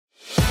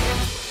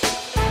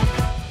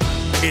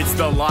It's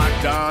the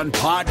Locked On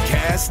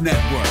Podcast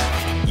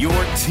Network, your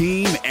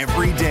team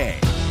every day.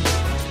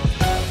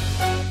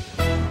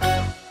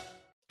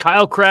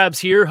 Kyle Krabs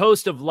here,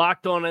 host of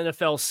Locked On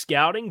NFL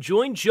Scouting.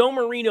 Join Joe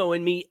Marino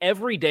and me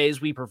every day as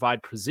we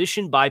provide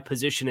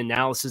position-by-position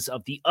analysis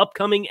of the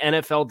upcoming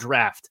NFL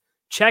Draft.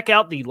 Check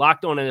out the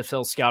Locked On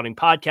NFL Scouting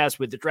podcast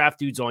with the Draft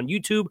Dudes on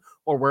YouTube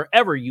or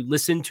wherever you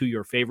listen to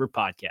your favorite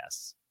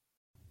podcasts.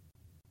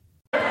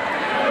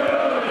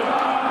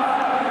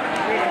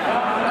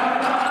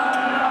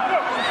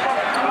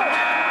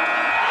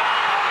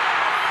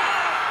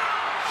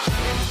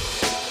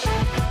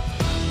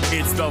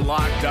 It's the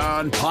Locked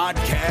On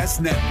Podcast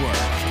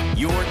Network,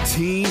 your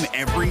team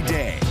every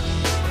day.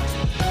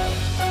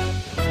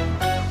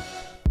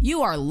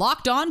 You are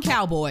Locked On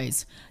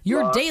Cowboys,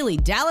 your daily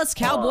Dallas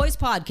Cowboys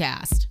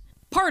podcast.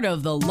 Part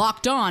of the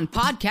Locked On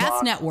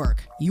Podcast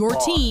Network, your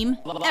team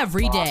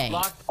every day.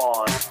 Locked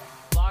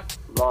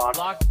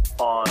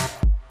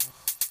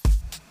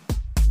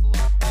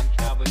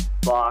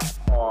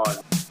on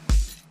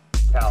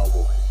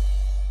Cowboys.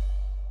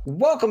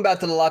 Welcome back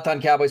to the Locked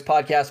On Cowboys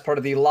podcast, part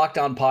of the Locked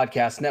On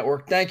Podcast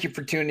Network. Thank you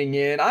for tuning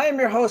in. I am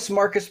your host,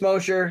 Marcus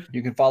Mosher.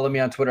 You can follow me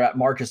on Twitter at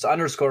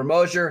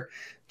Marcus_Mosher.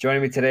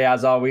 Joining me today,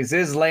 as always,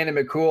 is Landon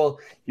McCool.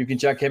 You can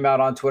check him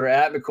out on Twitter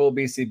at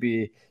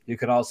McCoolBCB. You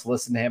can also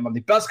listen to him on the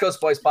Best Coast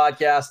Boys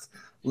podcast.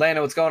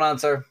 Landon, what's going on,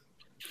 sir?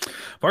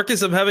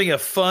 Marcus, I'm having a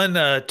fun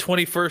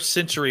 21st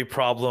century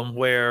problem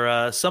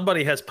where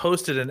somebody has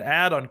posted an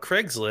ad on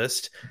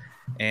Craigslist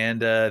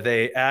and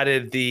they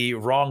added the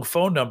wrong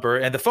phone number.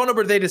 And the phone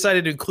number they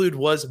decided to include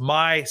was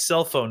my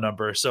cell phone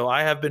number. So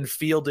I have been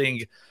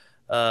fielding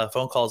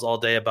phone calls all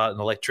day about an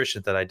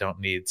electrician that I don't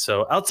need.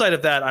 So outside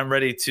of that, I'm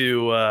ready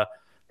to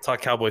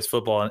talk Cowboys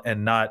football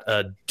and not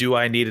do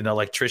I need an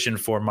electrician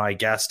for my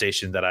gas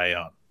station that I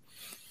own?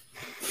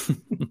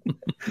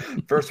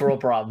 First world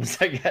problems,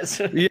 I guess.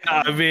 Yeah,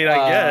 I mean,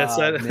 I guess.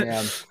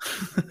 Man.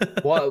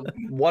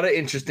 What an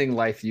interesting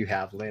life you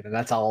have, Landon.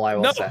 That's all I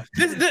will say.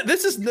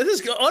 This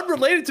is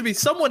unrelated to me.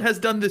 Someone has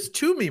done this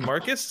to me,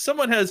 Marcus.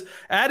 Someone has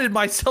added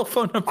my cell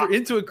phone number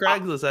into a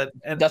Craigslist ad,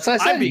 and that's what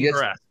I said. I'm being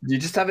harassed. You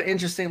just have an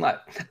interesting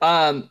life.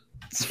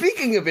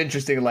 Speaking of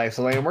interesting life,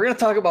 Landon, we're going to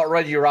talk about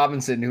Reggie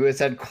Robinson, who has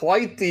had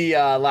quite the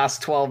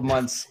last 12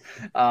 months.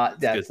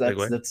 That's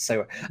the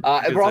segue.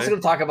 And we're also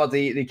going to talk about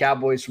the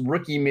Cowboys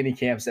rookie mini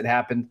camps that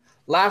happened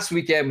last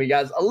weekend. We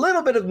got a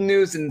little bit of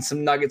news and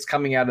some nuggets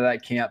coming out of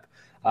that camp.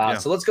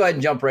 So let's go ahead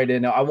and jump right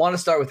in. Now, I want to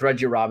start with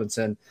Reggie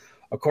Robinson.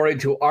 According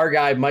to our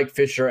guy, Mike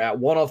Fisher at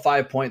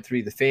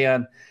 105.3 The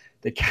Fan,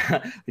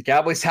 the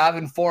Cowboys have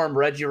informed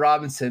Reggie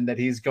Robinson that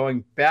he's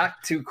going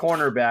back to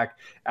cornerback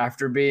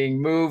after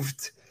being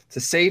moved to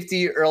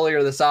safety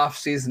earlier this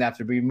offseason,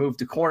 after being moved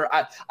to corner.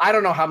 I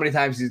don't know how many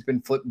times he's been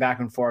flipped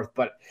back and forth,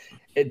 but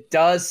it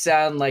does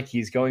sound like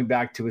he's going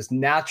back to his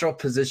natural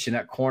position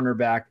at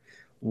cornerback.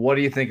 What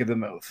do you think of the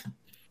move?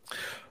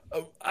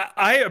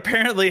 I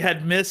apparently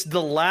had missed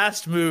the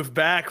last move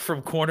back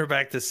from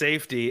cornerback to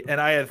safety, and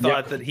I had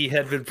thought that he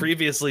had been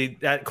previously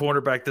at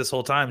cornerback this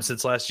whole time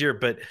since last year.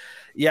 But,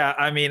 yeah,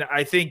 I mean,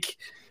 I think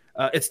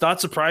it's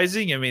not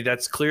surprising. I mean,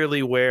 that's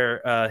clearly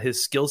where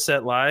his skill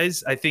set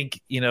lies. I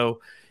think,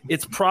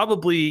 it's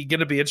probably going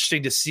to be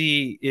interesting to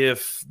see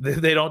if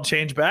they don't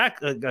change back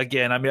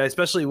again. I mean,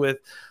 especially with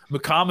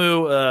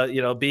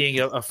Mukamu, being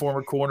a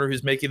former corner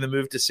who's making the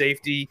move to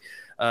safety.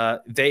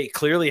 They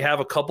clearly have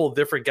a couple of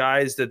different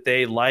guys that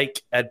they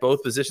like at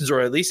both positions,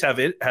 or at least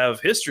have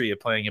history of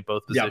playing at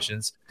both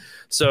positions. Yep.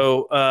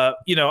 So,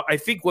 I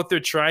think what they're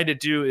trying to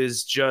do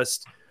is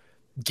just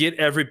get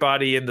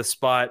everybody in the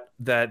spot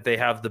that they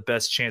have the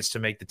best chance to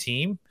make the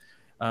team.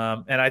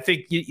 And I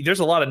think there's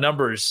a lot of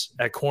numbers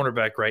at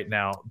cornerback right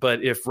now,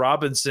 but if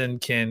Robinson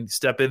can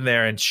step in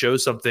there and show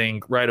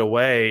something right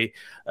away,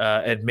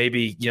 and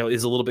maybe,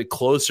 is a little bit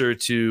closer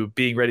to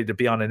being ready to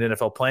be on an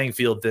NFL playing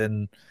field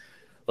than,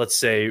 let's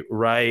say,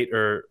 Wright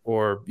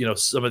or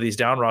some of these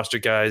down roster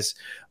guys,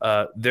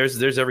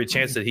 there's every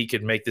chance that he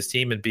could make this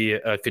team and be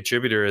a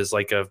contributor as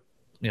like a,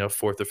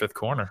 fourth or fifth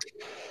corner.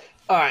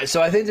 All right,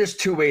 so I think there's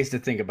two ways to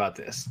think about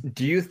this.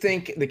 Do you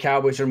think the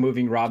Cowboys are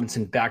moving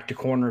Robinson back to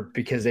corner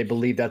because they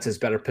believe that's his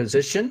better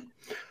position?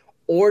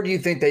 Or do you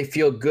think they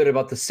feel good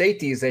about the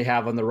safeties they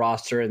have on the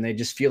roster and they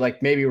just feel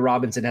like maybe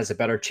Robinson has a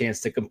better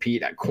chance to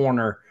compete at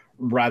corner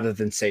rather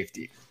than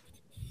safety?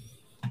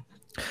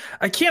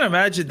 I can't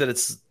imagine that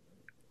it's –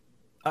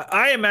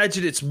 I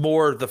imagine it's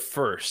more the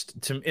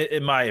first,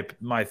 in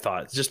my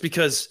thoughts, just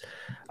because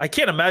I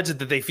can't imagine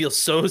that they feel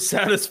so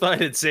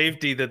satisfied at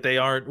safety that they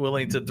aren't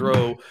willing to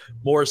throw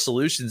more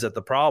solutions at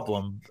the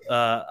problem.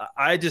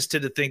 I just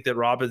tend to think that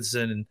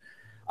Robinson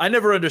 – I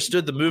never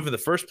understood the move in the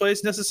first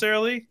place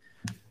necessarily.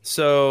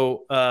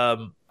 So,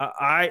 I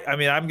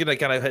mean, I'm going to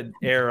kind of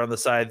err on the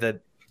side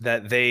that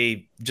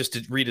they just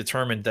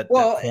redetermined that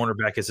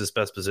cornerback is his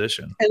best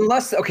position.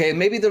 Unless,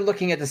 maybe they're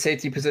looking at the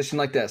safety position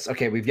like this.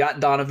 Okay, we've got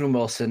Donovan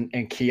Wilson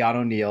and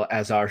Keanu Neal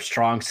as our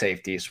strong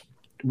safeties.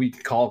 We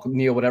can call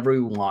Neal whatever we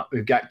want.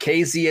 We've got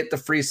KZ at the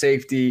free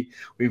safety.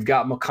 We've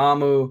got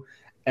Mukamu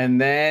And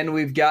then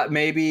we've got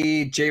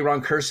maybe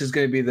J-Ron Kearse is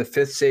going to be the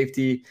fifth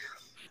safety.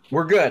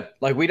 We're good.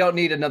 Like, we don't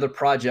need another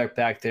project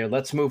back there.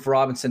 Let's move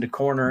Robinson to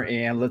corner,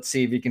 and let's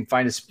see if he can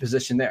find his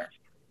position there.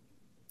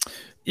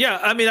 Yeah,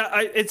 I mean,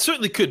 it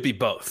certainly could be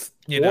both.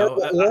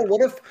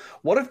 Or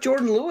what if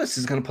Jordan Lewis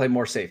is going to play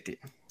more safety?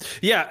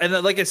 Yeah, and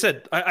like I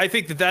said, I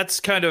think that's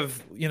kind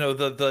of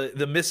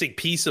the missing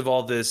piece of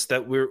all this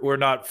that we're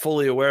not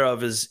fully aware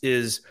of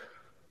is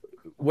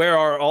where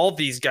are all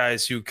these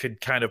guys who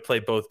could kind of play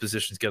both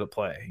positions going to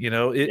play?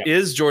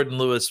 Is Jordan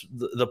Lewis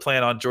the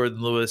plan on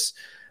Jordan Lewis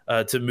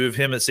to move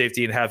him at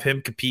safety and have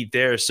him compete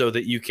there so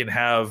that you can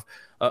have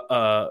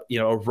a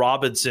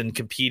Robinson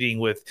competing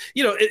with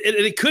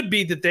it could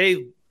be that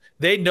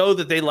they know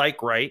that they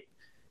like Wright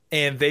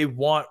and they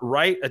want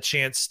Wright a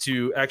chance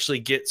to actually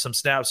get some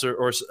snaps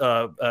or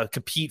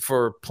compete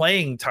for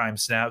playing time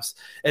snaps,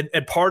 and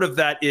part of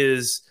that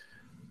is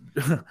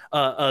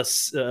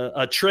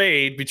a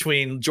trade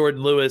between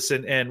Jordan Lewis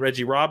and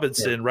Reggie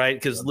Robinson, right?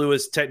 Because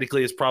Lewis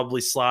technically is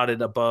probably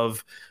slotted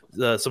above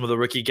some of the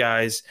rookie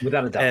guys,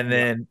 without a doubt.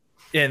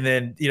 And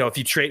then if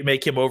you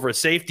make him over a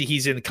safety,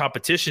 he's in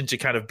competition to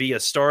kind of be a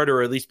starter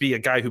or at least be a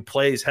guy who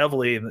plays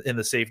heavily in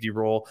the safety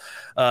role.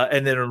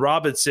 And then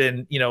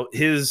Robinson,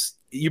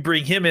 you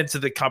bring him into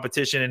the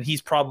competition, and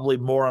he's probably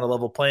more on a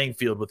level playing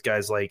field with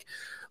guys like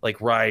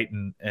Wright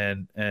and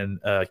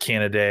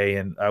Canada,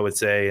 and I would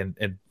say,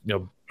 and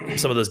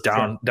some of those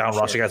down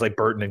roster guys like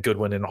Burton and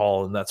Goodwin and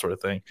Hall and that sort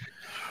of thing.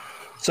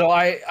 So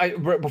I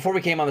before we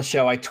came on the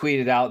show, I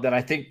tweeted out that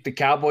I think the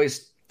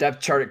Cowboys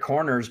depth chart at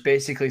corner is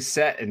basically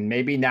set, and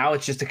maybe now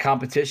it's just a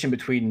competition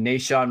between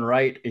Nahshon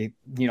Wright,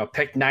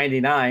 pick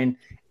 99,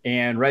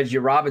 and Reggie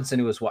Robinson,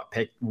 who was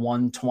pick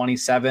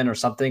 127 or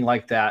something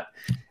like that,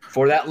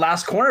 for that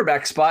last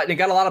cornerback spot. And it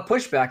got a lot of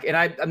pushback, and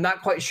I'm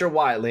not quite sure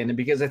why, Landon,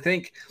 because I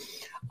think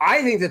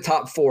the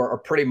top four are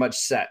pretty much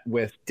set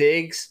with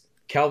Diggs,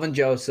 Kelvin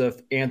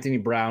Joseph, Anthony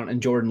Brown,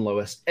 and Jordan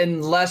Lewis,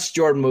 unless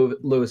Jordan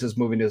Lewis is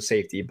moving to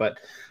safety, but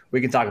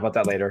we can talk about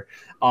that later.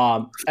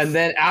 And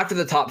then after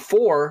the top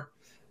four,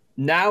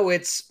 now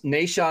it's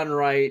Nahshon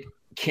Wright,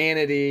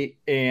 Kennedy,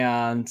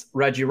 and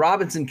Reggie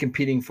Robinson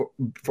competing for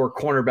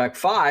cornerback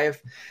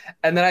 5.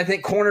 And then I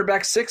think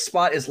cornerback 6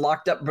 spot is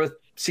locked up with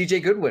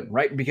CJ Goodwin,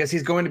 right? Because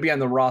he's going to be on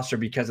the roster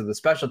because of the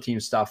special team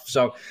stuff.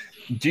 So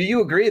do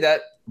you agree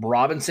that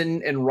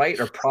Robinson and Wright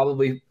are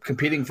probably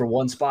competing for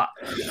one spot?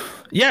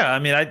 Yeah, I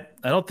mean, I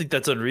don't think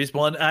that's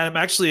unreasonable. And I'm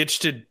actually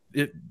interested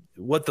in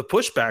what the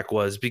pushback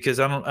was, because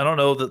I don't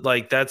know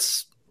that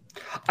that's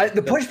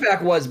the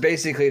pushback was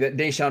basically that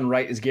Nahshon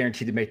Wright is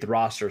guaranteed to make the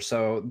roster,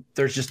 so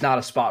there's just not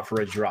a spot for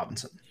Reggie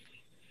Robinson.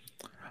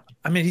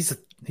 I mean, he's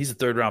a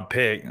third round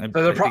pick. I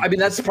mean,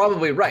 that's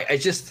probably right.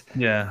 It's just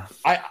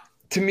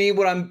to me,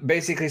 what I'm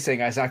basically saying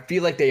is I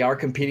feel like they are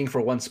competing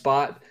for one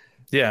spot.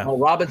 Yeah, well,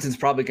 Robinson's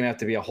probably going to have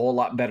to be a whole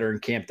lot better in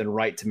camp than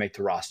Wright to make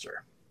the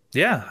roster.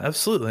 Yeah,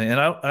 absolutely, and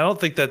I don't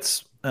think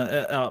that's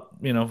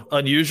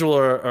unusual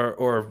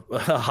or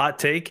a hot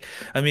take.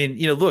 I mean,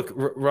 look,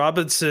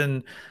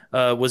 Robinson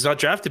was not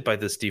drafted by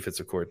this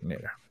defensive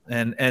coordinator,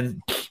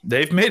 and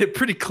they've made it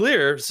pretty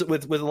clear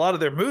with a lot of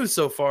their moves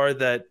so far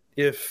that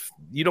if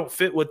you don't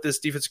fit what this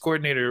defensive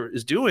coordinator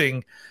is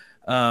doing,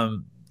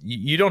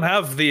 you don't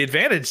have the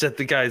advantage that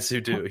the guys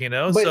who do.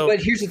 But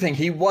here's the thing: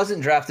 he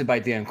wasn't drafted by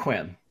Dan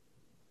Quinn,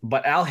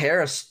 but Al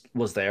Harris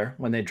was there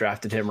when they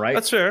drafted him, right?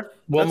 That's fair.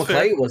 Will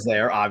McClay was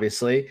there,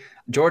 obviously.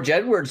 George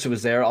Edwards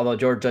was there, although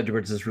George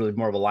Edwards is really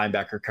more of a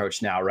linebacker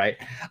coach now, right?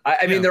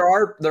 I mean, there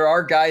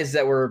are guys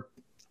that were,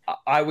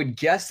 I would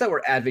guess, that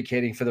were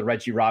advocating for the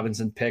Reggie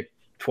Robinson pick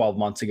 12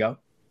 months ago.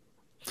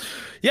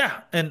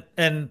 Yeah, and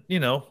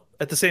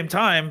at the same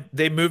time,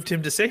 they moved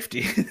him to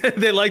safety.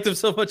 They liked him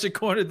so much at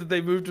corner that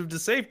they moved him to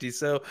safety.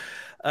 So,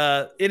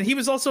 and he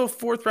was also a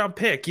 4th round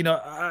pick.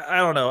 I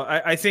don't know.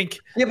 I think.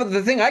 Yeah, but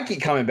the thing I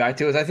keep coming back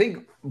to is I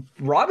think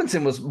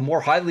Robinson was more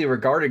highly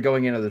regarded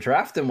going into the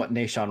draft than what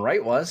Nahshon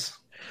Wright was.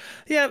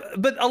 Yeah,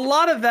 but a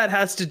lot of that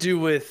has to do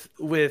with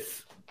what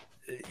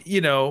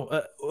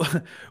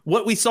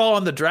we saw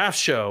on the draft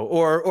show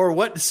or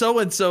what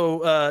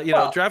so-and-so,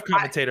 draft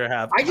commentator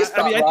have. I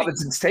thought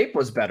Robinson's tape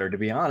was better, to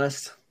be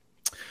honest.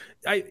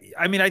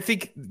 I mean, I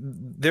think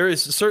there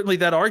is certainly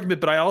that argument,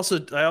 but I also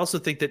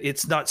think that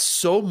it's not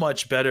so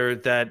much better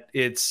that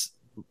it's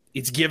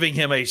giving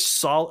him a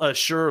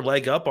sure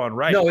leg up on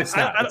Wright. No, it's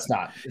not. It's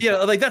not.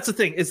 That's the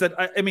thing is that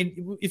I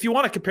mean, if you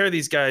want to compare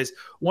these guys,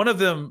 one of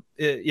them,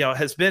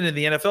 has been in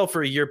the NFL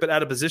for a year, but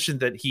at a position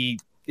that he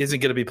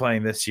isn't going to be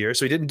playing this year.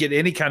 So he didn't get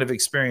any kind of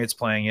experience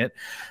playing it.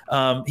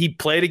 He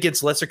played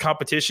against lesser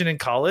competition in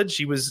college.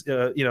 He was,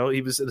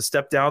 he was at a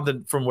step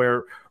down from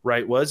where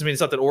Wright was. I mean,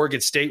 it's not that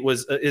Oregon State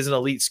is an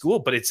elite school,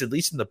 but it's at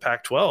least in the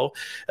Pac-12,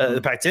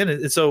 the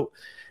Pac-10. And so,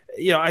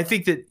 I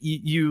think that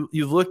you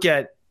look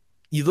at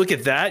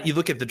that, you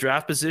look at the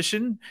draft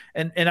position,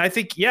 and I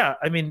think,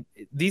 I mean,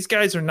 these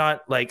guys are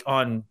not like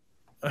on.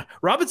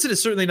 Robinson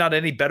is certainly not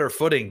any better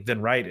footing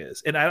than Wright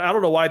is, and I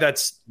don't know why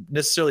that's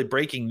necessarily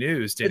breaking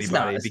news to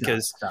anybody,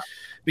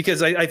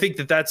 because I think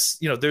that's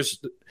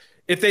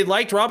if they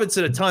liked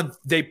Robinson a ton,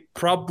 they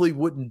probably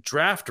wouldn't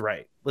draft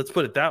Wright. Let's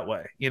put it that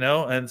way,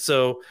 And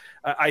so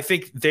I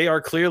think they are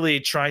clearly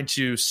trying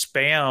to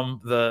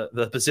spam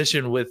the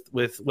position with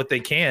what they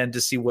can to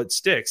see what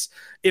sticks.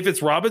 If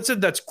it's Robinson,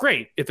 that's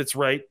great. If it's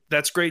Wright,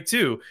 that's great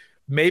too.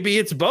 Maybe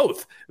it's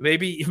both.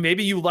 Maybe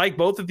you like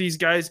both of these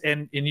guys,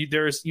 and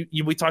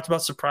we talked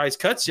about surprise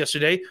cuts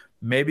yesterday.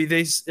 Maybe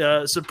they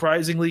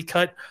surprisingly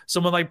cut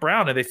someone like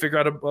Brown, and they figure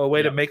out a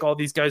way to make all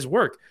these guys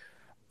work.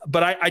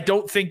 But I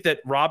don't think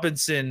that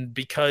Robinson,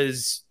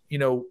 because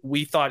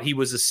we thought he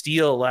was a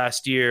steal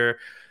last year,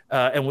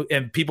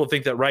 and people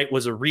think that Wright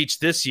was a reach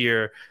this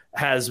year,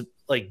 has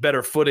like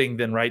better footing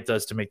than Wright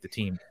does to make the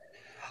team.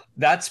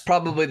 That's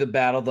probably the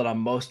battle that I'm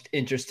most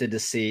interested to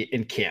see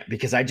in camp,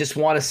 because I just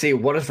want to see,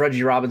 what does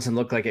Reggie Robinson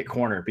look like at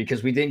corner,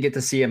 because we didn't get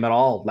to see him at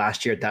all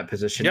last year at that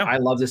position. Yeah. I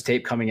love this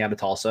tape coming out of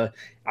Tulsa.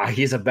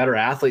 He's a better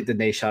athlete than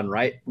Nahshon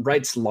Wright.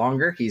 Wright's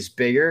longer, he's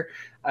bigger,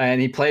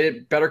 and he played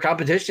at better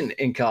competition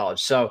in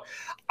college. So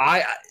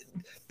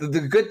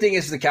the good thing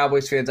is, for the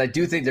Cowboys fans, I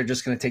do think they're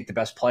just going to take the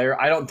best player.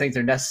 I don't think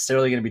they're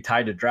necessarily going to be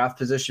tied to draft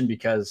position,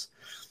 because,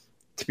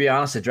 to be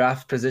honest, the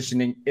draft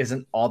positioning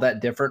isn't all that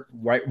different,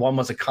 right? One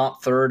was a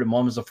comp third and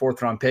one was a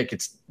 4th-round pick.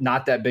 It's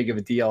not that big of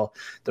a deal.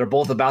 They're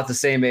both about the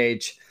same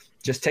age.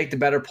 Just take the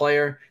better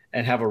player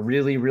and have a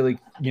really, really,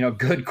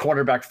 good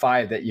cornerback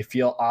 5 that you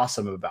feel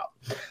awesome about.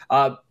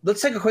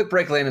 Let's take a quick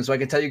break, Landon, so I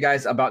can tell you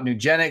guys about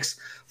Nugenix.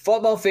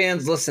 Football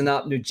fans, listen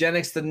up.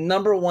 Nugenix, the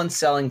 #1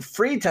 selling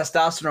free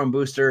testosterone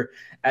booster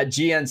at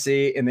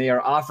GNC, and they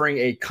are offering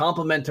a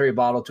complimentary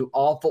bottle to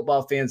all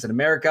football fans in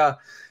America.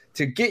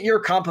 To get your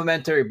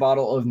complimentary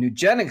bottle of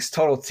Nugenix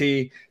Total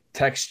T,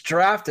 text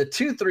DRAFT to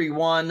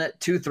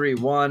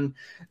 231-231.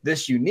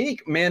 This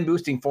unique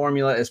man-boosting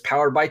formula is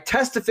powered by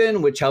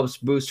Testofen, which helps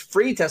boost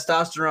free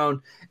testosterone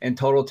and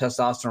total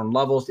testosterone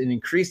levels and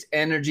increase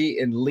energy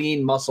and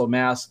lean muscle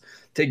mass.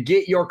 To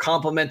get your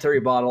complimentary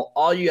bottle,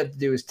 all you have to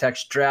do is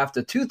text DRAFT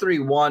to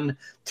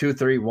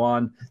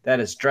 231-231. That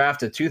is DRAFT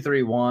to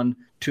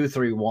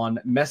 231-231.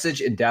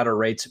 Message and data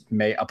rates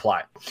may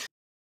apply.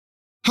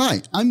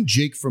 Hi, I'm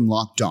Jake from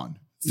Locked On.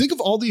 Think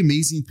of all the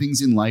amazing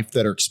things in life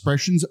that are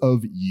expressions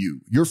of you,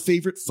 your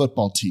favorite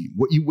football team,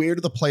 what you wear to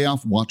the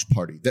playoff watch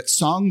party, that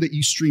song that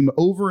you stream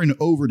over and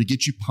over to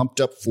get you pumped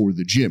up for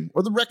the gym,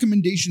 or the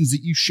recommendations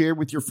that you share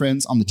with your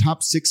friends on the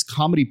top 6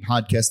 comedy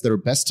podcasts that are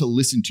best to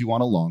listen to on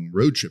a long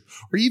road trip,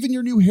 or even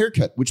your new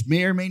haircut, which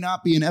may or may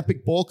not be an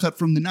epic bowl cut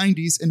from the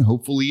 90s and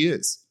hopefully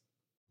is.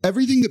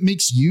 Everything that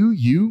makes you,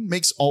 you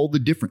makes all the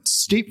difference.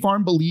 State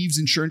Farm believes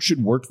insurance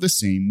should work the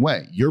same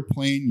way. Your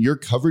plan, your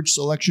coverage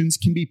selections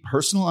can be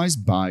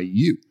personalized by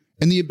you.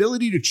 And the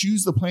ability to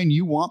choose the plan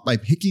you want by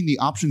picking the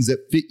options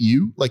that fit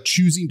you, like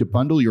choosing to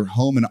bundle your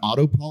home and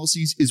auto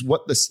policies, is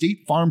what the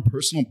State Farm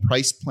Personal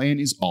Price Plan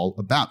is all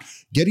about.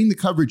 Getting the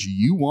coverage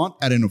you want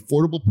at an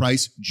affordable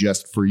price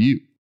just for you.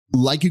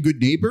 Like a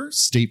good neighbor,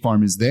 State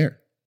Farm is there.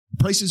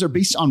 Prices are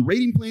based on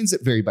rating plans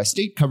that vary by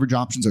state. Coverage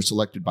options are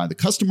selected by the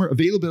customer.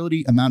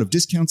 Availability, amount of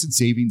discounts and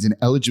savings, and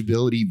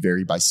eligibility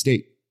vary by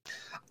state.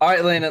 All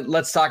right, Landon,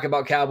 let's talk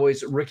about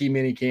Cowboys rookie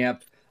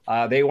minicamp.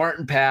 They weren't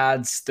in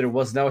pads. There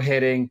was no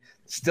hitting.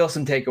 Still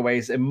some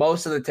takeaways, and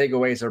most of the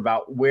takeaways are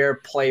about where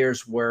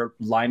players were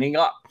lining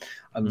up.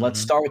 Let's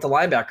start with the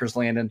linebackers,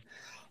 Landon.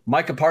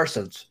 Micah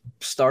Parsons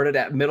started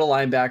at middle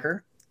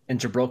linebacker and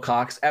Jabril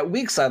Cox at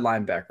weak side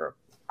linebacker.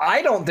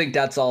 I don't think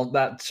that's all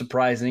that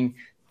surprising.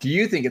 Do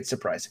you think it's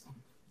surprising?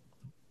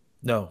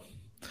 No,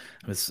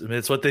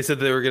 it's what they said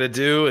they were going to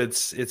do.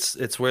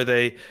 It's where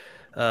they,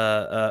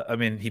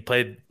 he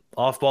played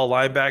off-ball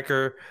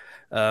linebacker.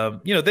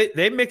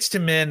 They mixed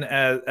him in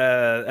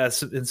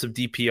as in some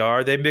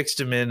DPR. They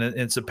mixed him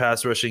in some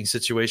pass rushing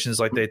situations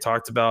like they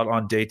talked about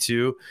on day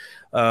 2.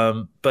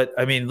 But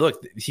I mean,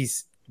 look,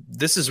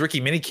 this is rookie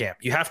minicamp.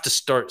 You have to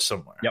start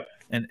somewhere. Yep.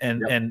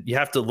 And you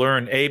have to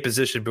learn a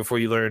position before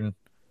you learn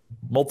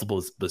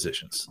multiple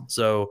positions.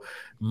 So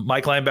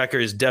Mike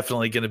linebacker is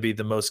definitely going to be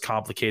the most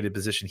complicated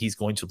position he's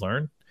going to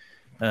learn,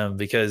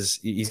 because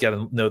he's got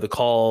to know the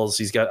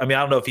calls. I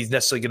don't know if he's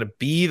necessarily going to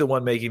be the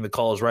one making the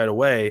calls right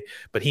away,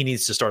 but he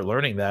needs to start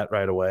learning that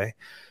right away.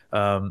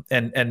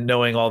 And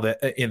knowing all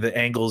the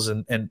angles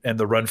and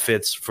the run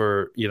fits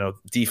for,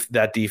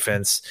 that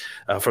defense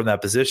from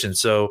that position.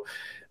 So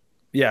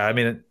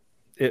yeah,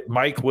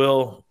 Mike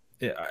will,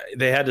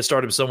 they had to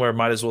start him somewhere.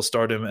 Might as well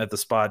start him at the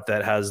spot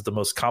that has the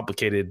most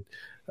complicated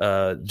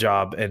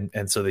job,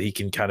 and so that he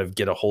can kind of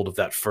get a hold of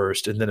that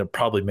first, and then it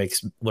probably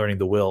makes learning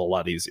the will a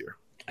lot easier.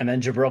 And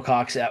then Jabril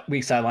Cox at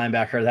weak side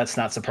linebacker. That's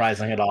not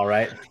surprising at all,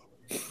 right?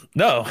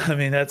 No,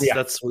 that's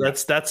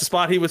the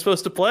spot he was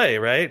supposed to play,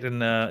 right?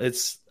 And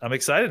I'm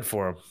excited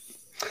for him.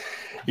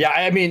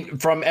 Yeah,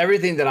 from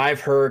everything that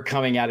I've heard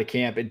coming out of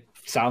camp, it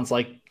sounds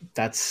like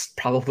that's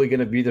probably going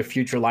to be their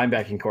future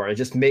linebacking core. It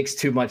just makes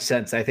too much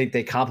sense. I think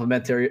they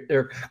complement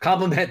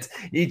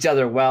each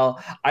other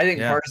well. I think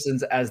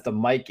Parsons as the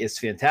Mike is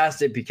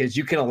fantastic because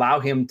you can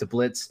allow him to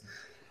blitz.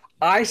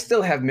 I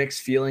still have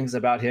mixed feelings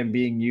about him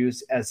being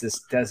used as this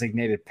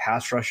designated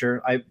pass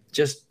rusher.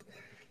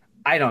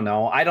 I don't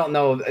know. I don't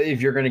know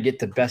if you're going to get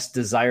the best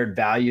desired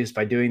values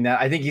by doing that.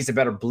 I think he's a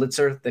better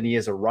blitzer than he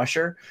is a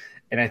rusher.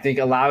 And I think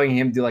allowing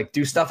him to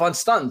do stuff on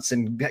stunts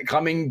and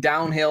coming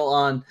downhill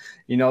on,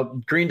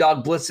 green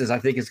dog blitzes, I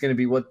think is going to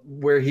be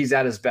where he's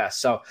at his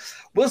best. So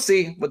we'll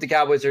see what the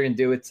Cowboys are going to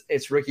do.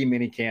 It's rookie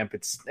minicamp.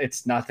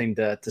 It's nothing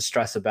to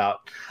stress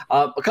about.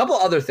 A couple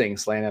other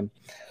things, Landon.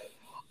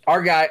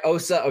 Our guy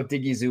Osa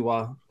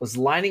Odigizua was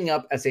lining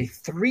up as a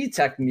 3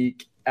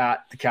 technique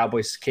at the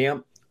Cowboys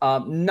camp.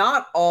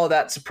 Not all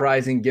that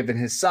surprising given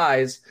his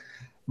size.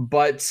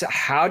 But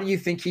how do you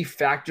think he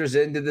factors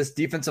into this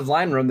defensive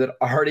line room that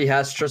already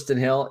has Trysten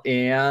Hill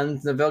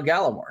and Neville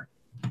Gallimore?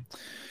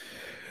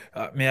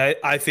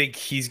 I think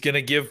he's going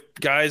to give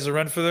guys a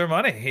run for their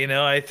money.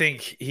 I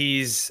think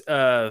he's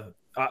the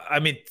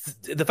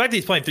fact that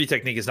he's playing 3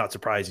 technique is not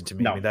surprising to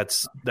me. No. I mean,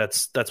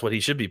 that's what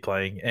he should be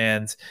playing.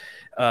 And,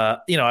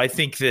 I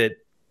think that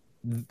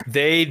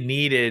they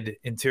needed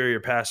interior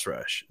pass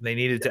rush. They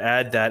needed to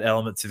add that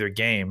element to their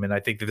game. And I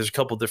think that there's a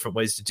couple different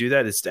ways to do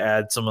that. Is to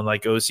add someone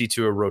like OC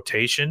to a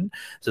rotation.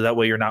 So that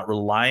way you're not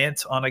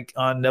reliant on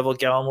Neville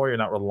Gallimore. You're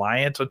not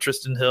reliant on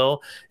Trysten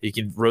Hill. You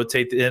can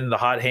rotate in the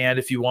hot hand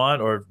if you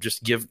want, or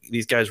just give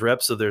these guys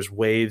reps. So there's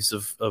waves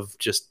of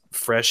just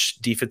fresh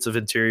defensive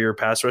interior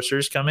pass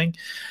rushers coming.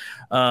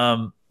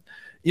 I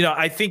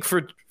think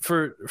for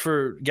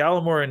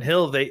Gallimore and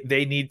Hill,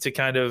 they need to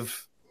kind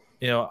of,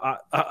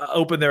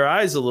 open their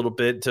eyes a little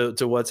bit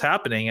to what's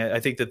happening.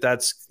 I think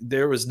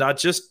there was not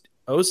just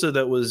Osa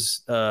that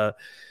was,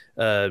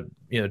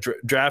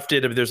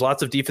 drafted. I mean, there's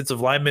lots of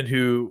defensive linemen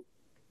who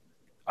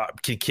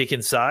can kick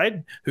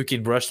inside, who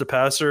can rush the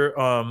passer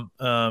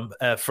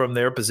from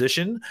their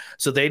position.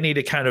 So they need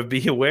to kind of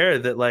be aware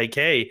that,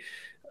 hey,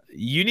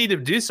 you need to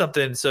do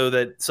something so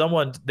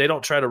that they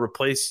don't try to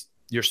replace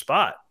your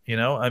spot.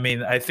 I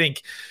mean, I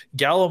think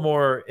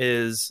Gallimore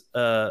is,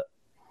 a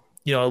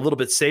little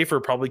bit safer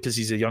probably because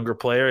he's a younger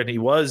player, and he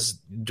was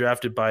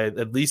drafted by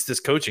at least this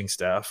coaching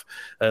staff,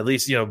 at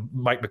least,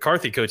 Mike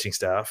McCarthy coaching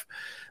staff.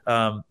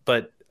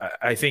 But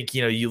I think,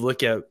 you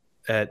look at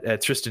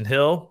Trysten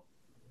Hill,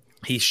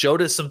 he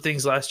showed us some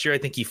things last year. I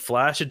think he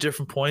flashed at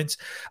different points.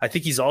 I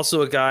think he's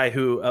also a guy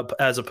who,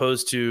 as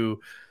opposed to,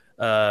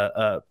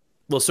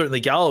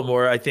 certainly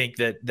Gallimore, I think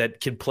that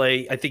can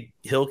play. I think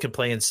Hill can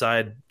play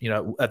inside,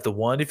 at the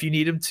 1 if you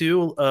need him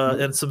to,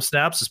 and some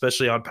snaps,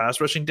 especially on pass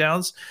rushing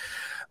downs.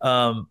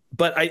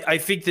 But I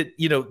think that,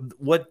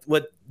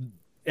 what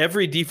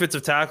every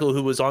defensive tackle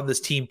who was on this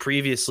team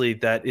previously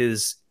that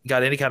is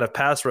got any kind of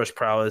pass rush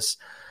prowess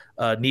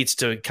needs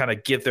to kind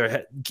of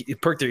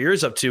perk their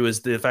ears up to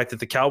is the fact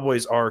that the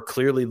Cowboys are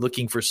clearly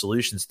looking for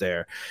solutions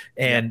there.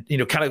 And,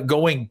 kind of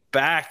going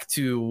back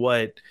to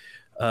what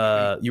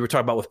you were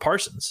talking about with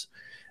Parsons.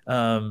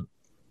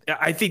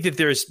 I think that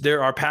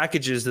there are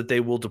packages that they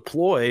will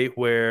deploy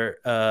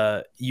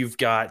where you've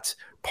got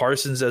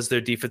Parsons as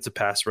their defensive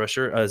pass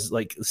rusher, as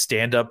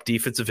stand-up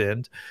defensive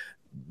end.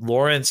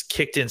 Lawrence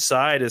kicked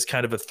inside as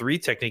kind of a 3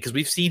 technique, because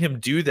we've seen him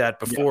do that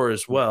before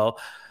as well.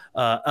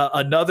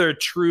 Another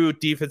true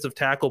defensive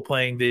tackle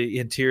playing the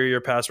interior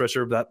pass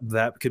rusher,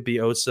 that could be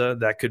Osa,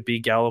 that could be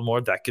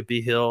Gallimore, that could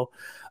be Hill.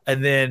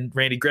 And then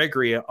Randy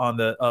Gregory on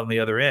the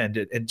other end,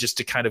 and just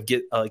to kind of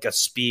get a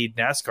speed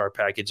NASCAR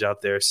package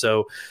out there.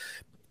 So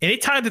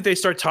anytime that they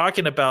start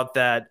talking about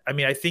that, I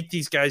mean, I think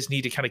these guys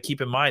need to kind of keep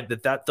in mind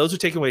that those are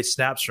taking away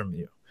snaps from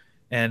you.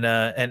 And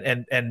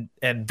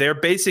they're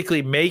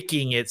basically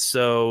making it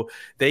so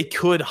they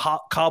could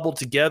cobble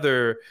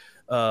together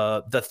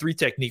the 3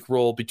 technique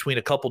role between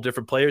a couple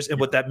different players. And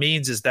what that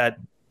means is that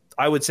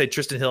I would say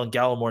Trysten Hill and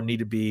Gallimore need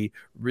to be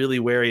really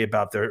wary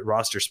about their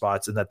roster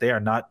spots, and that they are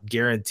not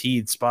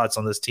guaranteed spots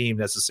on this team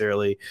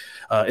necessarily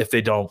if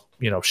they don't,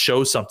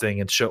 show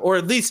something or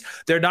at least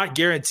they're not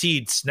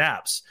guaranteed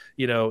snaps,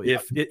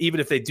 even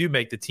if they do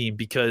make the team,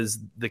 because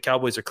the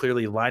Cowboys are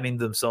clearly lining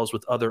themselves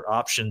with other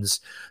options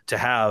to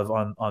have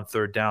on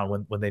 3rd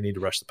down when they need to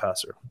rush the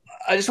passer.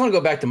 I just want to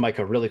go back to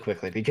Micah really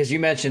quickly, because you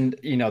mentioned,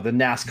 the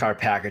NASCAR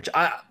package.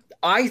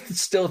 I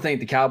still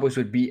think the Cowboys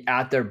would be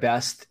at their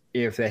best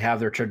if they have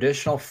their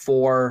traditional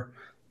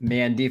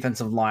 4-man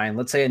defensive line,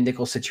 let's say in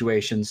nickel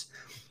situations,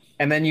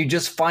 and then you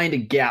just find a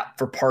gap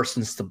for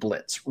Parsons to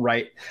blitz,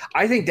 right?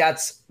 I think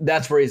that's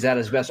where he's at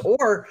his best.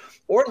 Or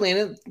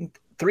Landon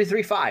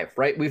 3-3-5,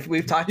 right?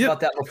 We've talked about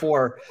that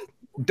before.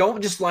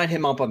 Don't just line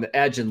him up on the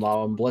edge and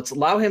allow him blitz.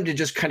 Allow him to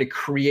just kind of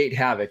create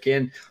havoc.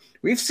 And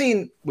we've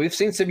seen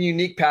some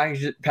unique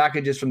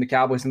packages from the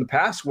Cowboys in the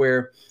past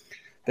where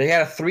they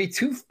had a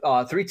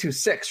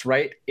 3-2-6,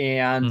 right?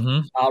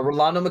 And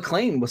Rolando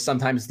McClain was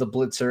sometimes the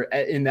blitzer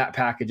in that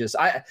packages.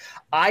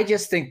 I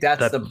just think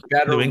that's the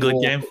better New England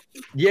role. Game.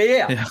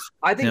 Yeah.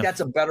 I think that's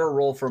a better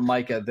role for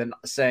Micah than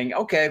saying,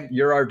 okay,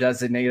 you're our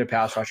designated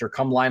pass rusher.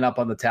 Come line up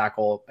on the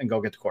tackle and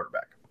go get the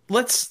quarterback.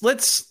 Let's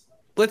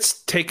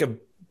take a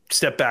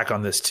step back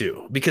on this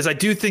too, because I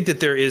do think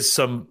that there is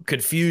some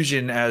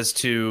confusion as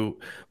to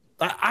 –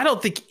 I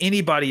don't think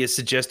anybody is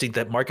suggesting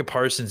that Micah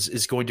Parsons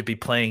is going to be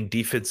playing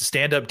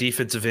stand-up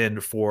defensive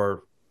end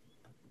for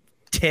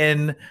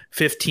 10,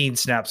 15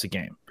 snaps a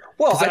game.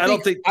 Well,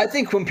 I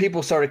think when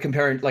people started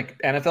comparing, like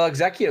NFL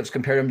executives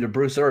compared him to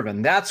Bruce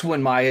Irvin, that's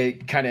when my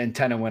kind of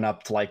antenna went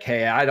up to like,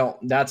 hey,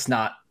 that's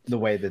not the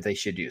way that they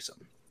should use him.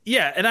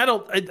 Yeah, and I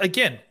don't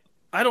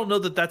know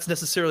that that's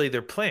necessarily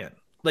their plan.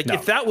 Like,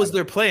 if that was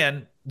their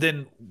plan,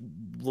 then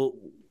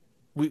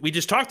we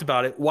just talked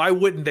about it. Why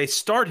wouldn't they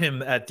start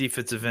him at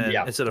defensive end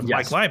instead of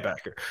Mike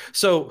linebacker?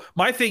 So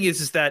my thing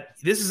is that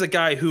this is a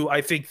guy who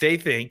I think they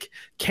think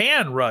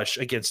can rush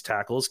against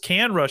tackles,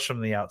 can rush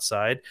from the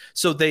outside.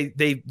 So they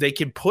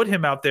can put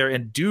him out there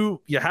and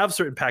have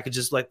certain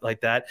packages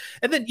like that.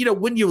 And then,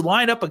 when you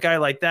line up a guy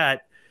like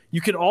that, you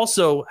can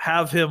also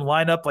have him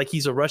line up like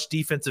he's a rush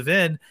defensive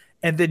end.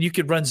 And then you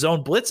could run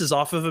zone blitzes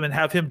off of him and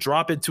have him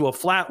drop into a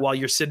flat while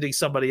you're sending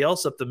somebody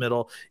else up the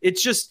middle.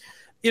 It's just,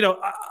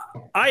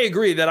 I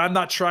agree that I'm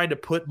not trying to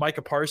put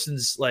Micah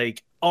Parsons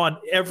like on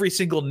every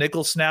single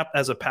nickel snap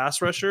as a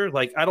pass rusher.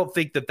 Like, I don't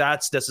think that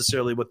that's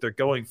necessarily what they're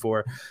going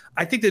for.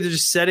 I think that they're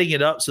just setting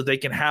it up so they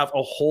can have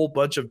a whole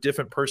bunch of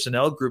different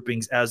personnel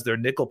groupings as their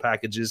nickel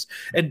packages.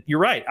 And you're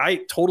right.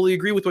 I totally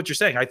agree with what you're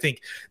saying. I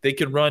think they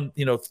can run,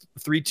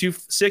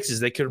 3-2-6s.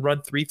 They can run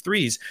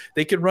 3-3s.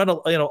 They can run,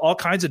 all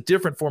kinds of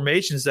different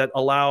formations that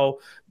allow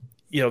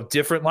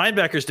different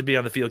linebackers to be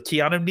on the field.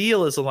 Keanu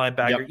Neal is a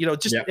linebacker,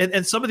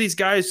 and some of these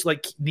guys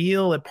like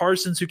Neal and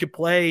Parsons who could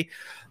play,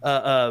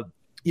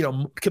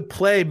 could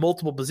play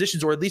multiple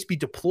positions or at least be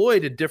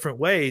deployed in different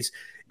ways.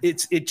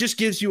 It just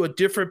gives you a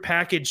different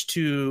package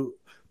to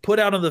put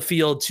out on the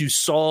field to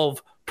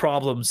solve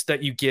problems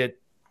that you get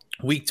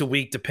week to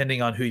week,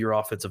 depending on who your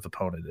offensive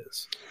opponent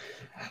is.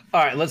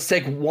 All right, let's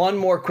take one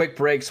more quick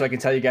break so I can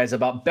tell you guys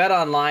about Bet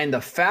Online, the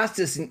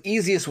fastest and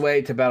easiest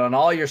way to bet on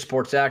all your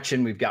sports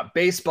action. We've got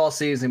baseball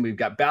season, we've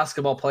got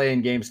basketball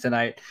playing games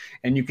tonight,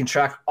 and you can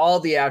track all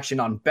the action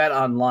on Bet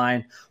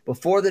Online.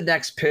 Before the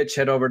next pitch,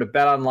 head over to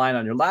Bet Online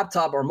on your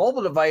laptop or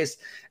mobile device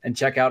and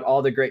check out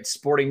all the great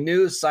sporting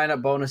news,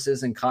 sign-up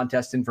bonuses, and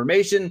contest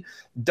information.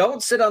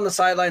 Don't sit on the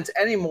sidelines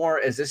anymore,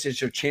 as this is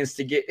your chance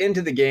to get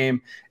into the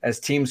game as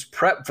teams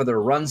prep for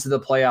their runs to the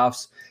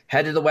playoffs.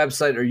 Head to the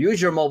website or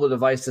use your mobile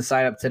device to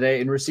sign up today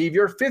and receive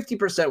your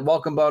 50%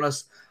 welcome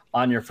bonus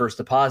on your first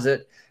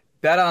deposit.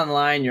 Bet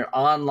Online, your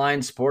online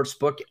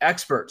sportsbook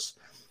experts.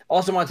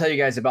 Also want to tell you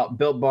guys about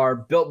Built Bar.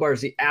 Built Bar is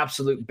the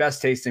absolute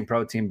best tasting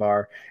protein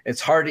bar. It's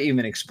hard to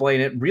even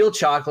explain it. Real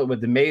chocolate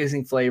with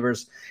amazing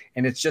flavors.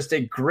 And it's just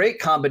a great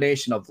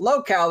combination of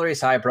low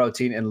calories, high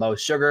protein, and low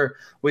sugar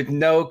with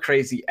no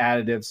crazy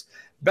additives.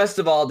 Best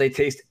of all, they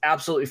taste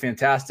absolutely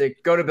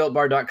fantastic. Go to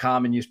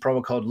BuiltBar.com and use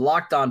promo code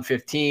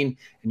LOCKEDON15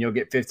 and you'll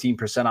get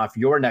 15% off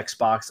your next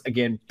box.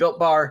 Again,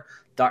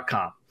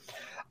 BuiltBar.com.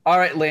 All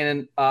right,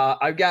 Landon,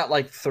 I've got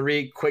like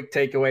 3 quick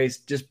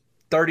takeaways, just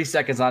 30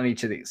 seconds on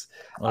each of these.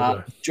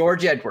 Okay.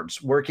 George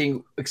Edwards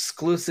working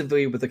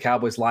exclusively with the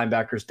Cowboys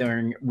linebackers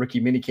during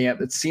rookie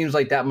minicamp. It seems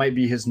like that might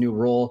be his new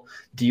role.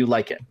 Do you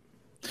like it?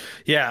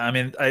 Yeah, I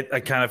mean, I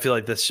kind of feel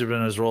like this should have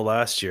been his role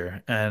last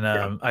year. And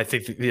I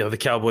think, the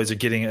Cowboys are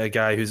getting a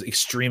guy who's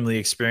extremely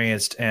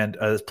experienced and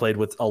has played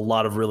with a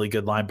lot of really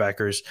good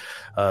linebackers.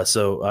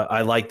 So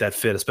I like that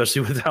fit,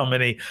 especially with how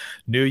many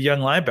new young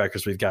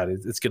linebackers we've got.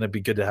 It's going to be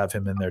good to have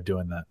him in there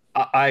doing that.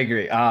 I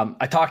agree.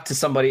 I talked to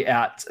somebody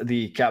at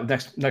the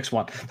next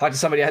one. Talked to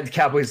somebody at the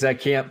Cowboys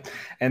camp,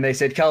 and they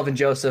said Kelvin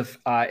Joseph,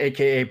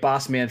 aka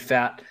Boss Man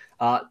Fat,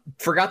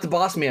 forgot the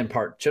boss man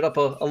part. Showed up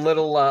a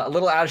little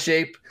out of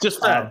shape.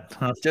 Just fat.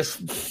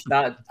 Just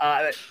not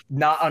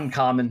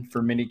uncommon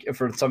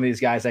for some of these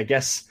guys. I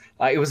guess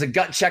it was a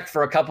gut check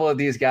for a couple of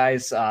these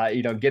guys.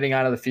 Getting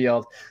out of the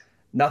field,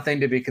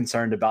 nothing to be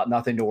concerned about,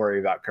 nothing to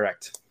worry about.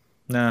 Correct.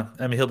 No,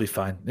 I mean, he'll be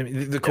fine. I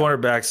mean, the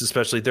cornerbacks,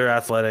 especially, they're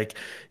athletic.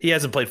 He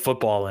hasn't played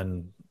football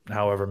in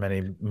however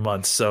many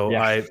months, so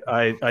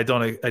I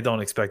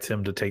don't expect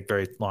him to take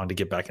very long to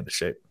get back into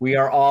shape. We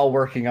are all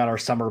working on our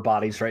summer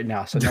bodies right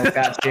now, so no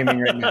fat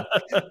shaming right now.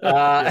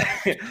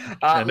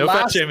 No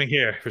fat shaming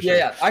here. For sure.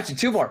 Yeah. Actually,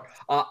 2 more.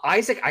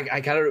 Isaac, I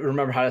gotta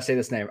remember how to say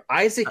this name.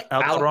 Isaac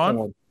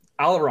Alcaron.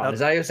 Is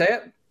that how you say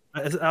it?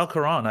 It's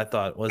Alcaron, I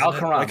thought.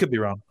 Alcaron. I could be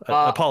wrong.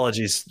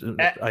 Apologies,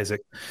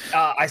 Isaac.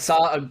 I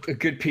saw a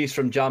good piece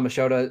from John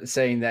Machota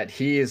saying that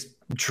he has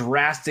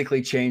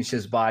drastically changed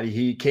his body.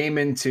 He came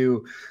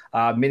into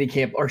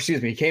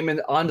he came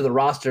in onto the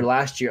roster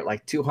last year at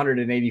like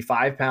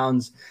 285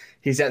 pounds.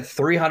 He's at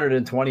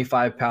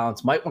 325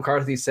 pounds. Mike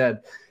McCarthy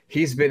said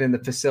he's been in the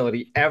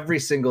facility every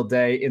single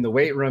day in the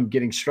weight room,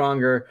 getting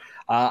stronger.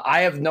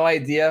 I have no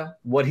idea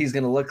what he's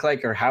going to look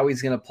like or how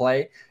he's going to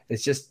play.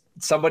 It's just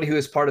somebody who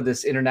is part of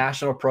this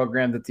international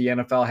program that the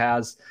NFL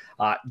has,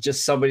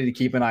 just somebody to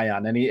keep an eye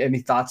on. Any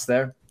thoughts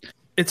there?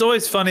 It's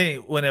always funny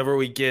whenever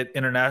we get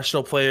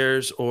international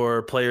players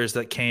or players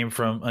that came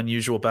from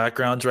unusual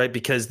backgrounds, right?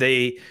 Because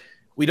they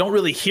we don't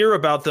really hear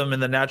about them in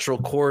the natural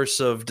course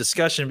of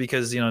discussion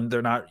because,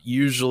 they're not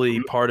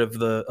usually part of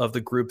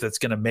the group that's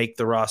going to make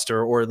the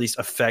roster or at least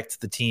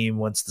affect the team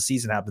once the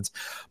season happens.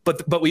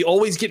 But we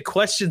always get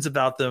questions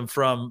about them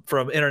from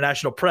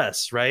international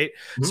press, right?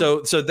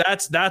 Mm-hmm. So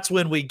that's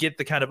when we get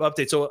the kind of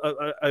update. So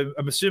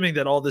I'm assuming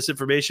that all this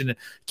information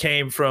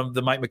came from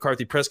the Mike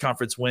McCarthy press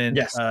conference when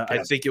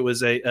I think it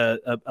was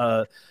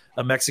a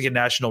Mexican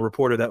national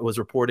reporter that was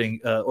reporting,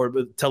 or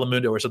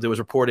Telemundo or something was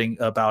reporting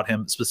about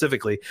him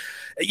specifically.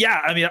 Yeah,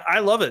 I mean, I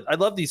love it. I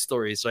love these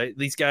stories, right?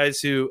 These guys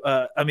who,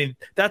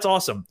 that's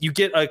awesome. You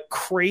get a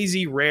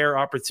crazy rare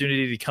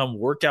opportunity to come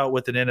work out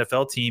with an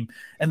NFL team.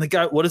 And the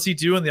guy, what does he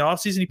do in the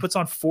offseason? He puts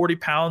on 40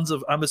 pounds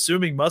of, I'm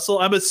assuming muscle.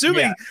 I'm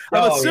assuming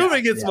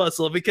it's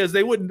muscle because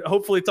they wouldn't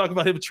hopefully talk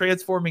about him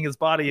transforming his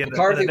body in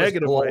a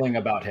negative way. Glowing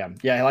about him.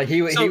 Yeah, like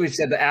he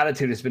said the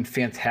attitude has been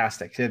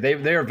fantastic.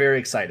 They are very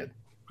excited.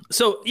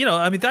 So,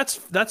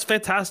 that's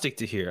fantastic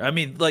to hear. I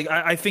mean, like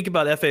I think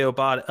about F.A.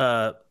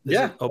 Obata.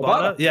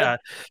 Obata.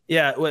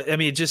 Yeah. Well, I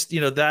mean, just,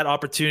 that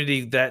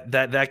opportunity that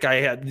guy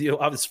had,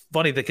 it's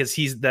funny because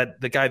he's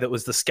the guy that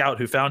was the scout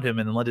who found him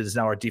in London is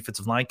now our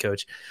defensive line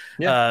coach.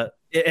 Yeah.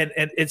 And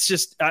it's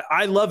just,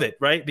 I love it.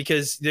 Right.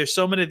 Because there's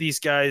so many of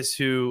these guys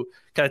who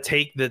kind of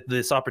take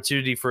this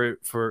opportunity for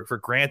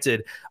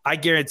granted. I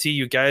guarantee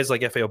you guys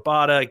like F.A.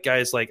 Obata,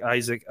 guys like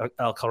Isaac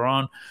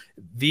Alcaron,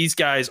 these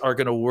guys are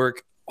going to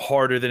work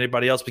harder than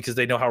anybody else because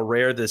they know how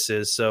rare this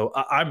is. So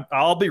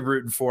I'll be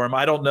rooting for him.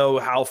 I don't know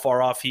how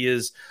far off he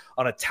is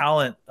on a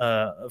talent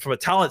from a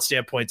talent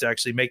standpoint to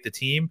actually make the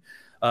team.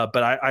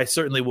 But I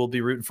certainly will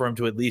be rooting for him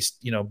to at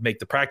least, make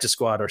the practice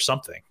squad or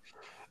something.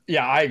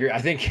 Yeah, I agree.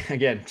 I think,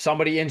 again,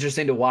 somebody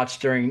interesting to watch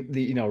during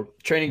the,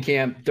 training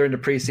camp, during the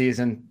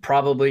preseason,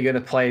 probably going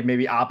to play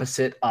maybe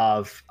opposite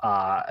of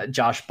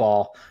Josh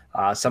Ball,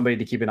 somebody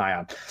to keep an eye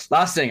on.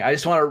 Last thing, I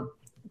just want to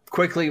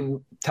quickly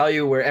tell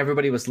you where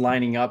everybody was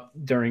lining up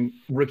during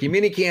rookie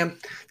minicamp.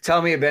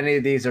 Tell me if any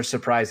of these are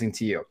surprising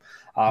to you.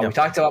 We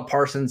talked about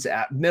Parsons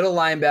at middle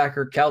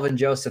linebacker, Kelvin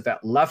Joseph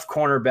at left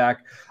cornerback,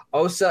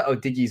 Osa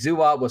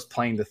Odigizua was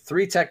playing the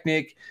 3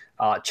 technique,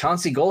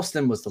 Chauncey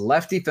Golston was the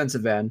left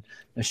defensive end,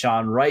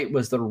 Nashawn Wright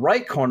was the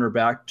right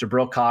cornerback,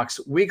 Jabril Cox,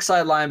 weak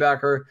side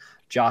linebacker,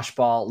 Josh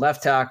Ball,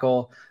 left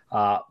tackle,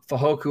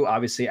 Fahoku,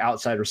 obviously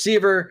outside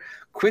receiver,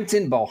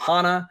 Quinton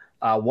Bohanna,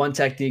 1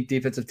 technique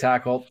defensive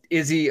tackle,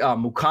 Izzy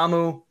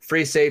Mukamu,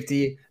 free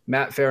safety,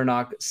 Matt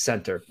Farnock,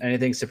 center.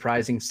 Anything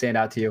surprising stand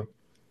out to you?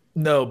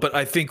 No, but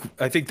I think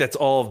that's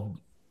all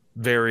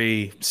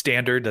very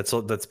standard.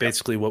 That's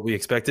basically what we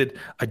expected.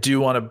 I do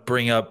want to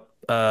bring up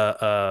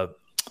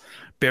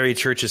Barry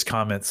Church's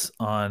comments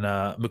on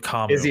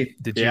Mukamu. Izzy,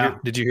 did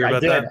you hear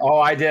about that? Oh,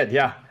 I did.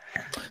 Yeah.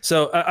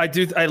 So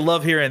I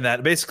love hearing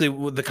that. Basically,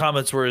 the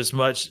comments were as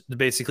much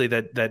basically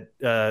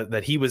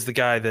that he was the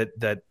guy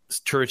that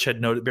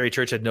Barry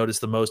Church had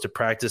noticed the most at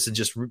practice, and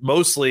just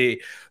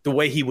mostly the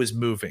way he was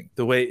moving,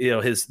 the way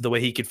the way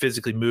he could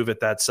physically move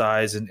at that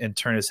size and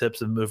turn his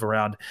hips and move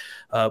around,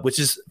 which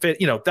is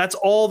that's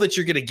all that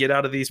you're going to get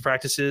out of these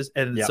practices.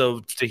 And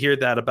so to hear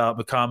that about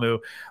Mukamu,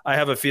 I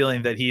have a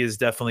feeling that he is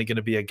definitely going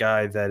to be a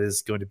guy that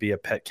is going to be a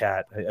pet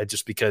cat,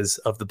 just because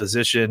of the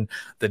position,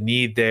 the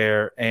need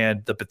there,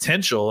 and the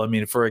potential. I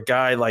mean, for a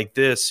guy like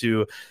this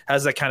who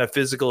has that kind of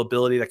physical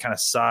ability, that kind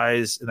of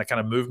size, and that kind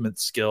of movement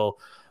skill.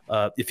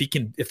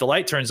 If the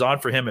light turns on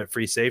for him at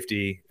free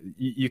safety,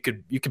 you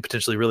could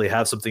potentially really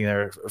have something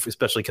there,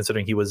 especially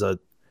considering he was a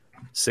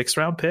 6th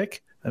round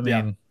pick. I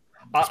mean,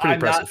 it's pretty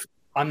impressive.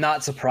 I'm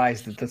not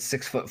surprised that the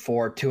 6'4",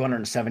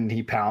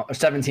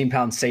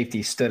 17-pound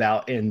safety stood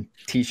out in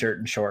t-shirt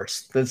and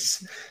shorts.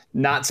 That's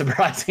not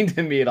surprising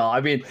to me at all.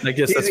 I mean, I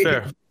guess that's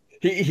fair.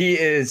 He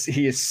is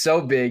so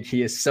big.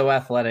 He is so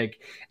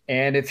athletic.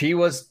 And if he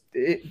was,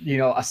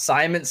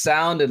 assignment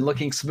sound and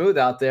looking smooth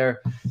out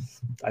there,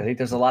 I think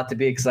there's a lot to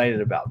be excited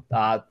about.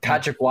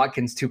 Patrick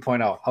Watkins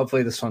 2.0.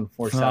 Hopefully this one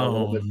works out a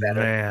little bit better.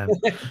 Man.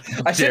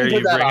 I shouldn't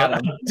put that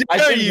on him.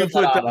 Dare you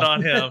put that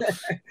on him.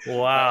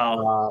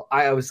 Wow.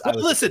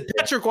 Listen,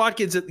 Patrick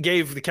Watkins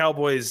gave the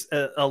Cowboys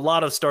a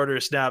lot of starter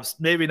snaps.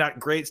 Maybe not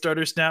great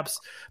starter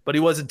snaps, but he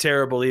wasn't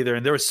terrible either.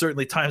 And there were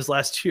certainly times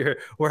last year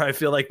where I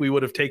feel like we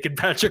would have taken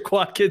Patrick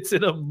Watkins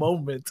in a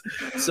moment.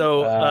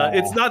 So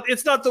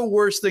it's not the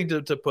worst thing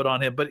to put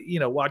on him. But,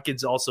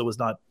 Watkins also was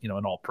not,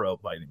 an all-pro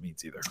by any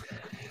means either.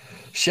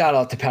 Shout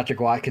out to Patrick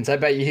Watkins. I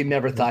bet you he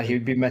never thought he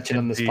would be mentioned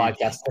on this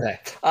podcast today.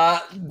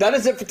 That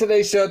is it for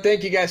today's show.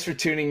 Thank you guys for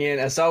tuning in.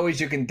 As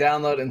always, you can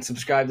download and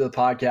subscribe to the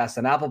podcast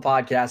on Apple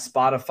Podcasts,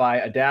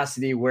 Spotify,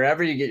 Audacity,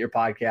 wherever you get your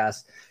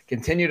podcasts.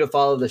 Continue to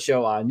follow the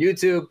show on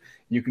YouTube.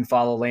 You can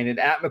follow Landon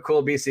at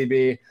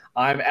McCoolBCB.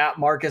 I'm at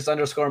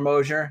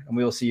Marcus_Mosher, and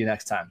we will see you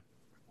next time.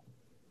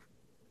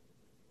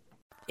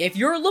 If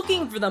you're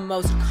looking for the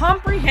most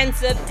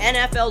comprehensive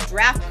NFL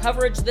draft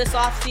coverage this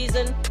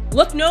offseason,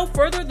 look no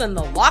further than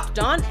the Locked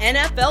On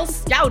NFL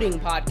Scouting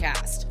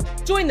Podcast.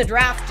 Join the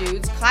draft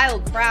dudes, Kyle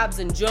Krabs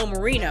and Joe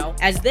Marino,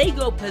 as they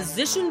go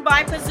position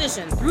by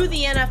position through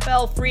the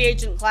NFL free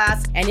agent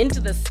class and into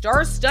the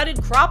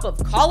star-studded crop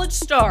of college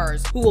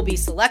stars who will be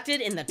selected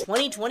in the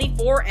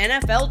 2024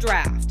 NFL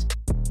Draft.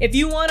 If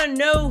you want to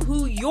know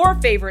who your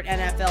favorite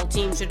NFL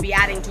team should be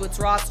adding to its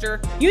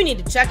roster, you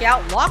need to check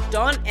out Locked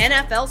On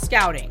NFL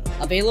Scouting,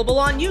 available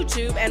on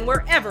YouTube and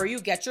wherever you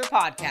get your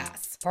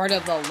podcasts. Part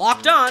of the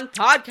Locked On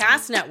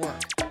Podcast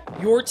Network,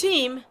 your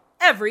team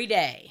every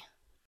day.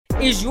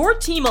 Is your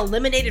team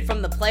eliminated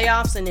from the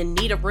playoffs and in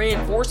need of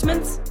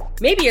reinforcements?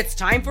 Maybe it's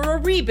time for a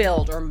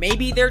rebuild, or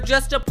maybe they're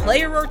just a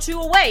player or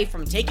two away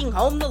from taking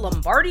home the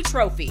Lombardi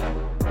Trophy.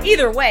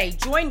 Either way,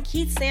 join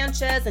Keith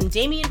Sanchez and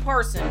Damian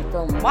Parson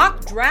for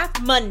Mock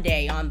Draft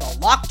Monday on the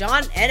Locked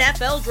On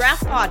NFL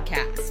Draft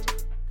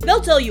Podcast. They'll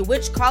tell you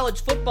which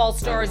college football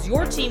stars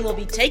your team will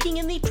be taking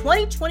in the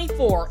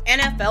 2024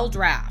 NFL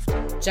Draft.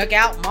 Check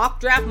out Mock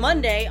Draft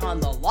Monday on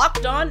the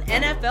Locked On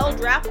NFL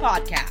Draft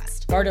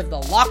Podcast, part of the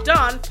Locked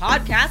On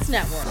Podcast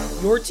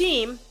Network, your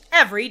team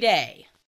every day.